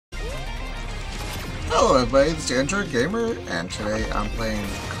Hello everybody, this is Android Gamer, and today I'm playing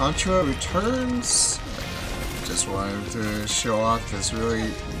Contra Returns. Just wanted to show off this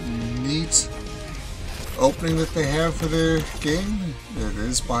really neat opening that they have for their game. It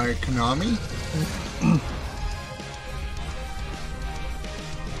is by Konami.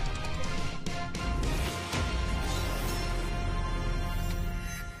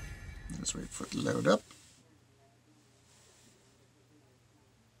 Let's wait for it to load up.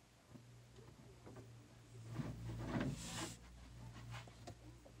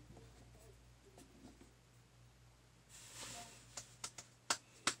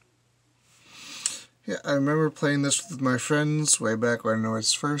 Yeah, I remember playing this with my friends way back when it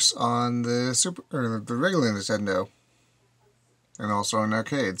was first on the the regular Nintendo, and also on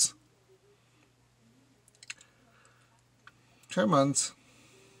arcades. Tremons.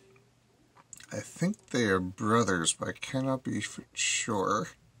 I think they are brothers, but I cannot be sure.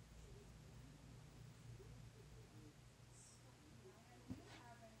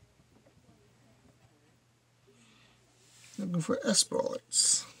 Looking for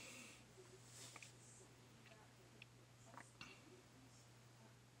S-bullets.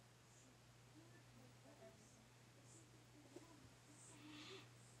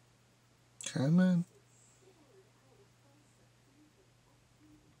 Come on.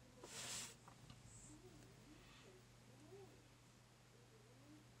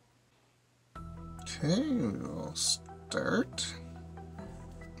 Okay, we'll start.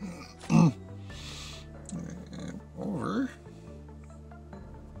 And over.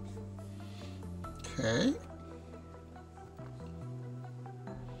 Okay.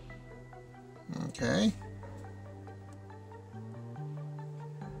 Okay.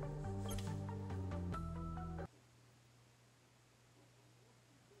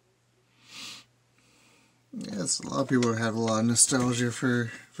 Yes, a lot of people have a lot of nostalgia for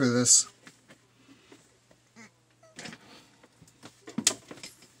this.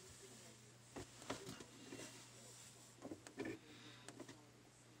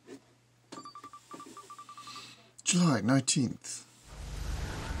 July 19th.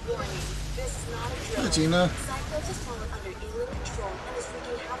 Warning, this is not a drill. Hi, Gina. Cyclones has fallen under alien control and is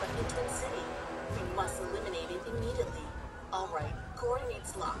wreaking havoc in Twin City. We must eliminate it immediately. Alright,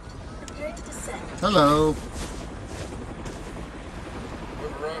 coordinates locked. Prepare to descend. Hello.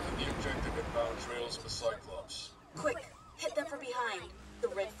 We've arrived at the objective inbound trails of the Cyclops. Quick, hit them from behind. The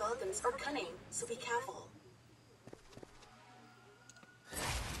Red Falcons are cunning, so be careful.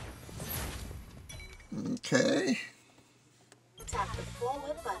 Okay. Tap the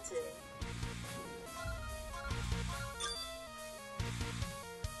forward button.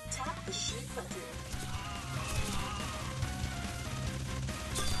 Tap the shoot button.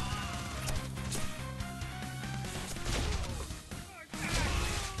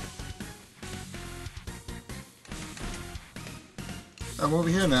 I'm over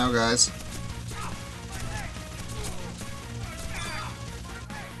here now, guys.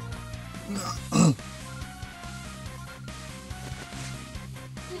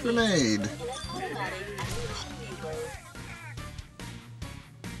 Grenade.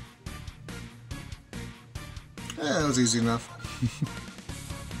 Yeah, that was easy enough.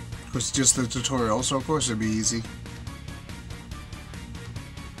 Of course, just the tutorial, so of course it'd be easy.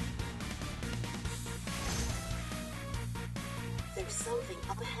 There's something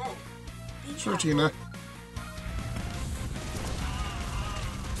up ahead. Be Sure, careful. Tina.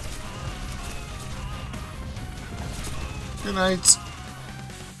 Good night.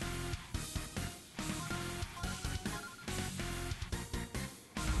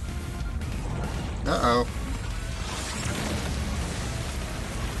 Uh-oh.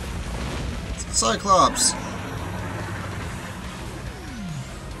 Cyclops.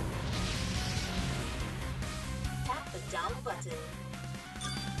 Tap the down button.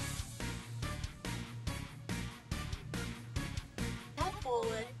 Tap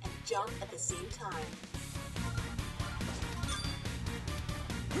forward and jump at the same time.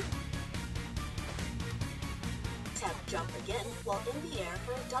 Tap jump again while in the air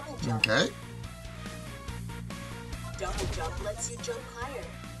for a double jump. Okay. Double jump lets you jump higher.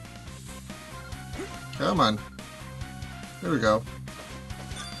 Come on. Here we go.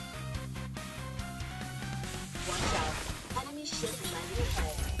 Watch out. Enemy ship landing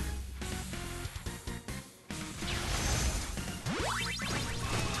ahead.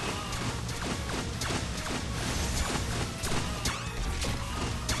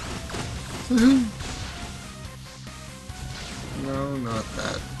 No, not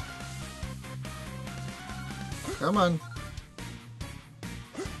that. Come on.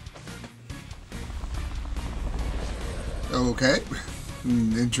 Okay.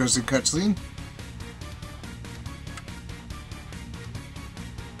 Interesting cutscene.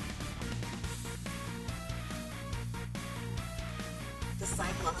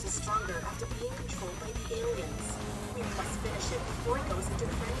 goes into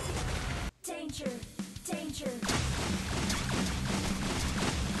frenzy. Danger! Danger!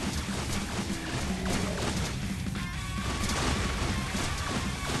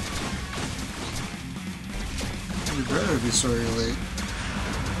 You better be sorry late.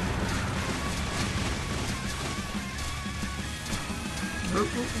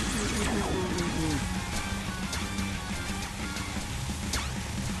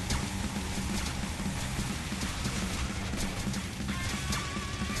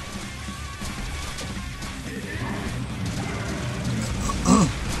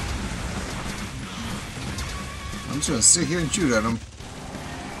 I'm just gonna sit here and shoot at him.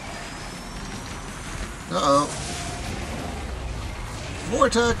 Uh-oh.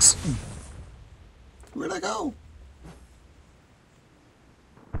 Vortex! Where'd I go?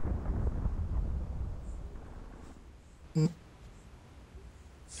 Do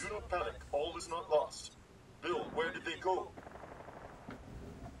not panic. All is not lost. Bill, where did they go?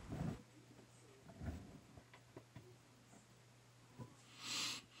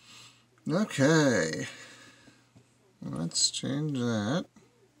 Okay. Let's change that.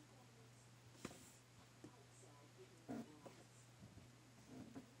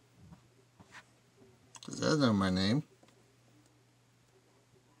 Because that's not my name.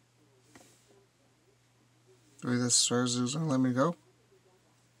 Wait, this stars is gonna let me go?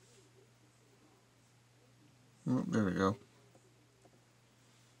 Oh, there we go.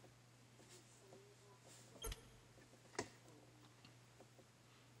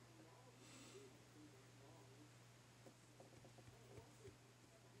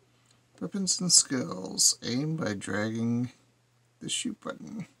 Weapons and skills. Aim by dragging the shoot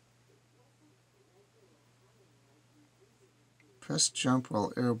button. Press jump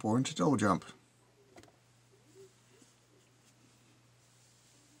while airborne to double jump.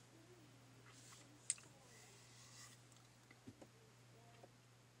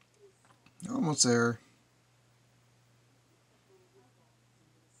 Almost there.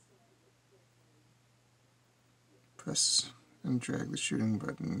 Press and drag the shooting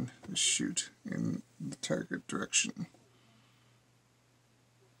button to shoot in the target direction.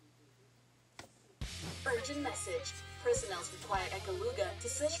 Urgent message. Personnel required at Galuga to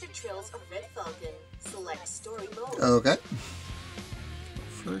search for trails of Red Falcon. Select story mode. Okay.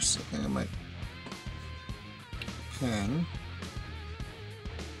 First, I think I might can.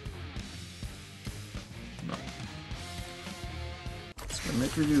 No. Just gonna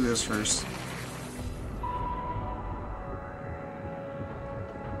make her do this first.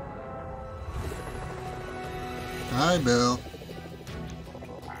 Hi, Bill.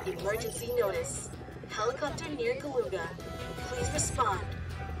 Emergency notice. Helicopter near Galuga. Please respond.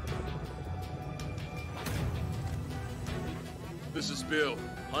 This is Bill.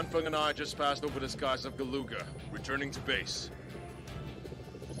 Hanfeng and I just passed over the skies of Galuga, returning to base.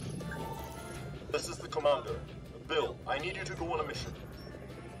 This is the commander. Bill, I need you to go on a mission.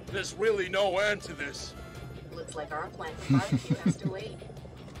 There's really no end to this. Looks like our plan for barbecue has to wait.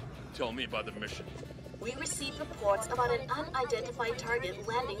 Tell me about the mission. We received reports about an unidentified target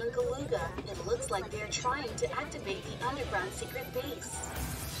landing on Galuga. It looks like they're trying to activate the underground secret base.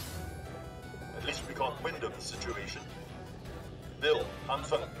 At least we got wind of the situation. Bill,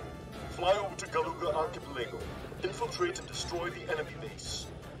 Hanfeng, fly over to Galuga Archipelago, infiltrate and destroy the enemy base.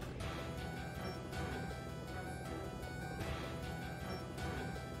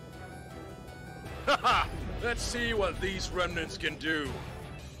 Haha! Let's see what these remnants can do.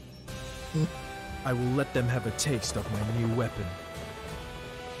 I will let them have a taste of my new weapon.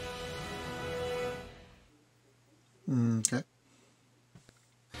 Okay.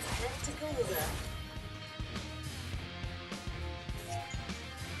 Head to Galuga.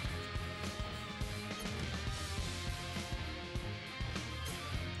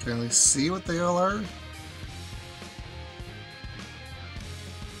 Can we see what they all are?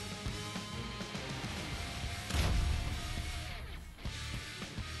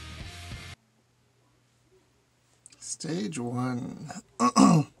 Stage 1.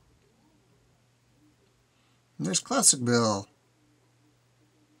 There's Classic Bill.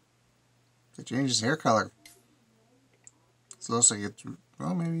 They changed his hair color. So it looks like it's,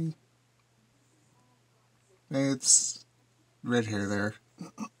 well, maybe it's red hair there.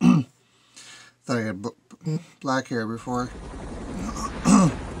 Thought I had black hair before. I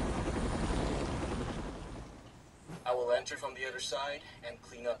will enter from the other side and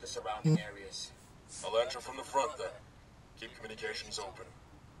clean up the surrounding areas. I'll enter from the front then. Keep communications open.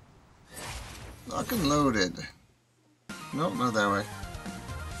 Lock and loaded. Nope, not that way.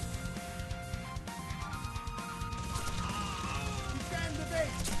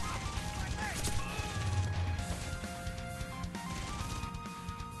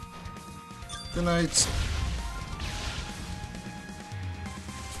 Good night.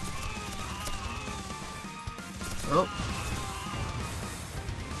 Oh.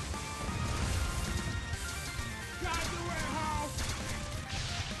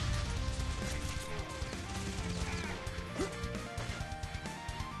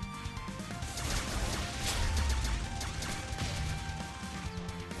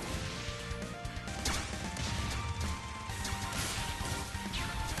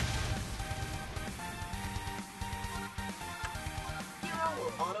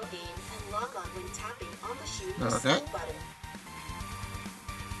 Will auto aim and lock on when tapping on the shoot Okay. button.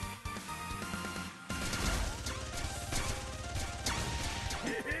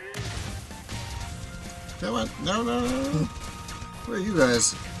 Come on. No, no, no. Where are you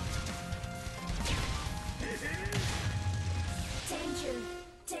guys? Danger.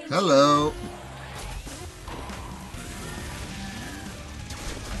 Danger. Hello.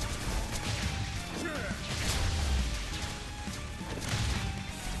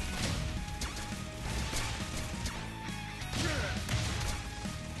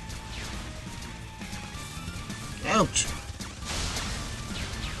 Ouch.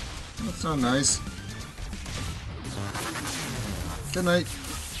 That's not nice. Good night.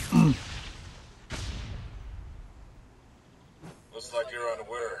 Looks like you're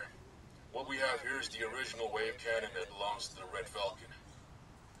unaware. What we have here is the original wave cannon that belongs to the Red Falcon.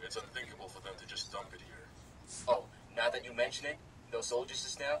 It's unthinkable for them to just dump it here. Oh, now that you mention it, those soldiers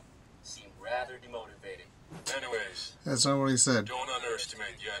just now seem rather demotivated. Anyways, That's not what he said. don't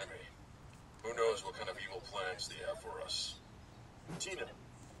underestimate the enemy. Who knows what kind of evil plans they have for us. Tina,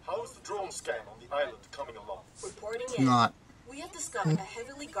 how is the drone scan on the island coming along? Reporting in. Not. We have discovered a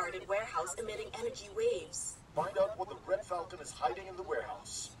heavily guarded warehouse emitting energy waves. Find out what the Red Falcon is hiding in the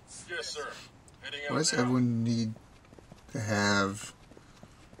warehouse. Yes, sir. Heading out Why does now. everyone need to have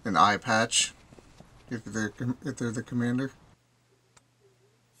an eye patch if they're the commander?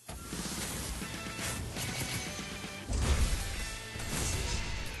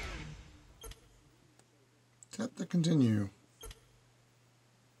 Tap to continue.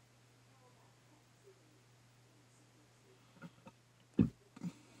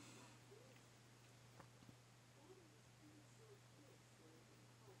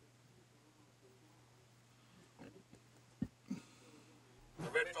 The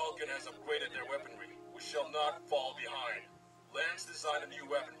Red Falcon has upgraded their weaponry. We shall not fall behind. Lance designed a new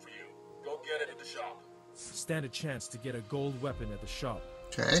weapon for you. Go get it at the shop. Stand a chance to get a gold weapon at the shop.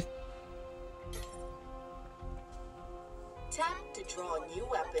 Okay. Tap to draw a new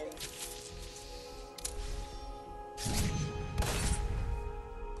weapon.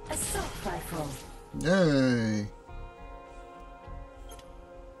 Assault rifle. Yay.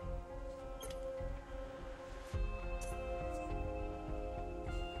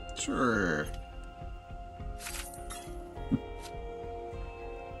 Sure.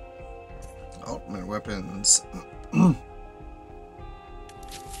 Ultimate weapons.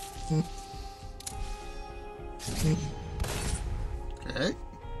 Okay.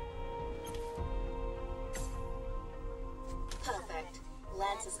 Perfect.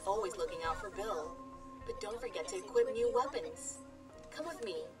 Lance is always looking out for Bill. But don't forget to equip new weapons. Come with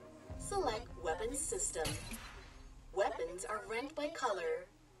me. Select Weapons System. Weapons are ranked by color.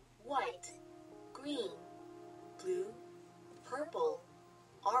 White, green, blue, purple,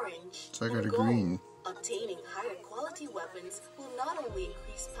 orange, So I got and a gold. green. Obtaining higher quality weapons will not only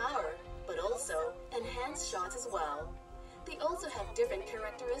increase power, but also enhance shots as well. They also have different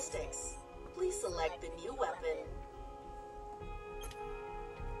characteristics. Please select the new weapon.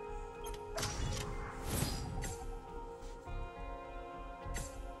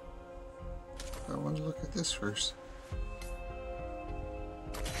 I want to look at this first.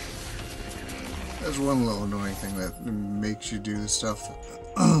 There's one little annoying thing that makes you do the stuff.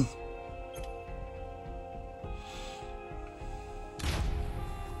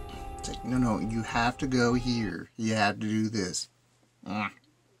 It's like, no, you have to go here. You have to do this.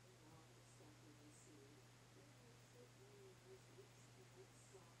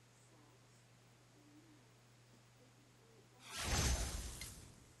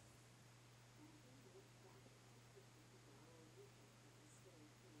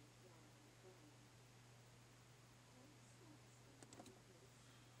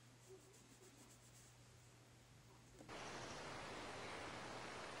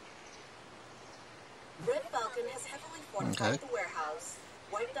 Red Falcon has heavily fortified the warehouse.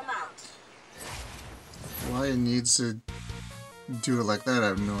 Wipe them out. Why it needs to do it like that, I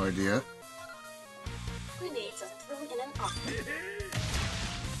have no idea. Grenades are thrown in an arc.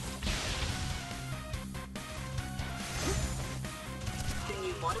 The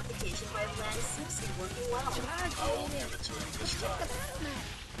new modification by Lance seems to be working well. I won't give it to him this time.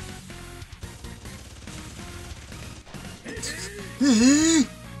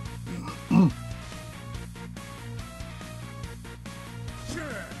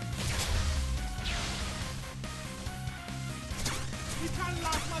 You can't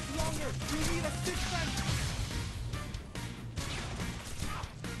last much longer. You need a sixth.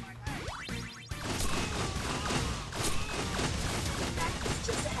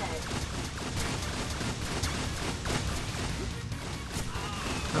 Just ahead.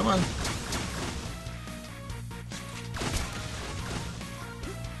 Come on.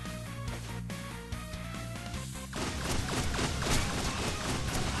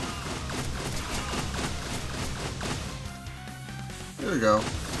 There we go.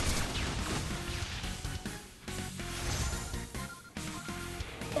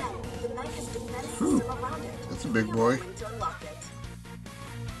 Then, the knight has defense system around it. That's a big boy. To unlock it.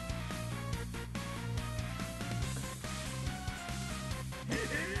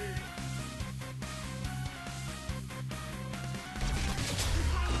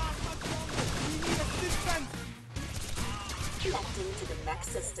 Connecting to the mech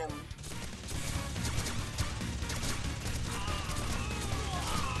system.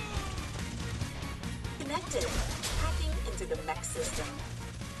 Connected. Hacking into the mech system.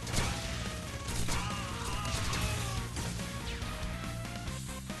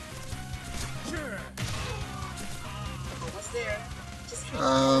 Almost there. Just hang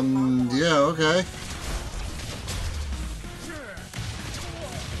on. Yeah, okay.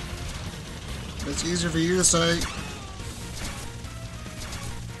 It's easier for you to say.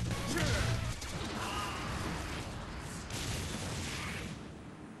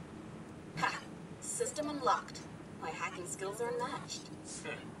 Ha! System unlocked. My hacking skills are unmatched.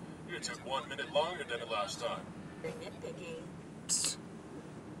 You took 1 minute longer than the last time. They're nitpicking.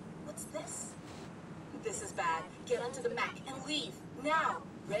 What's this? This is bad. Get onto the mech and leave. Now!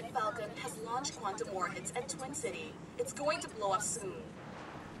 Red Falcon has launched quantum warheads at Twin City. It's going to blow up soon.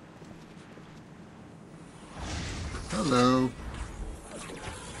 Hello.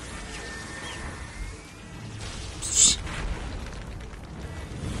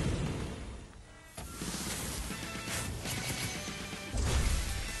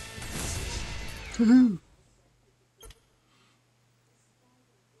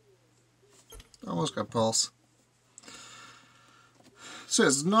 Almost got pulse. So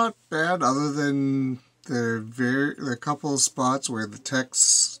it's not bad, other than the couple of spots where the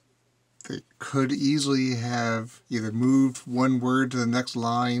text, they could easily have either moved one word to the next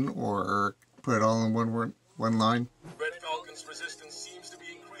line or put it all in one line. Red Falcon's resistance seems to be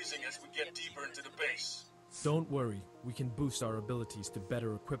increasing as we get deeper into the base. Don't worry, we can boost our abilities to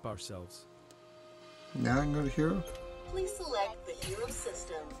better equip ourselves. Now I can go to hero. Please select the hero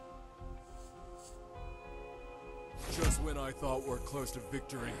system. Just when I thought we're close to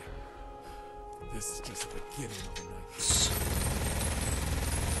victory, this is just the beginning of the night.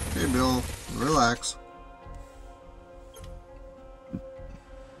 Okay, Bill, relax.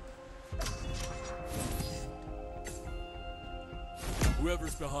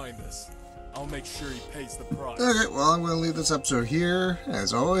 Whoever's behind this, I'll make sure he pays the price. Okay, well, I'm going to leave this episode here.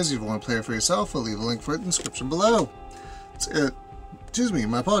 As always, if you want to play it for yourself, I'll leave a link for it in the description below. Excuse me,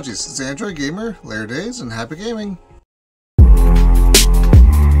 my apologies. It's Android Gamer, later days, and happy gaming.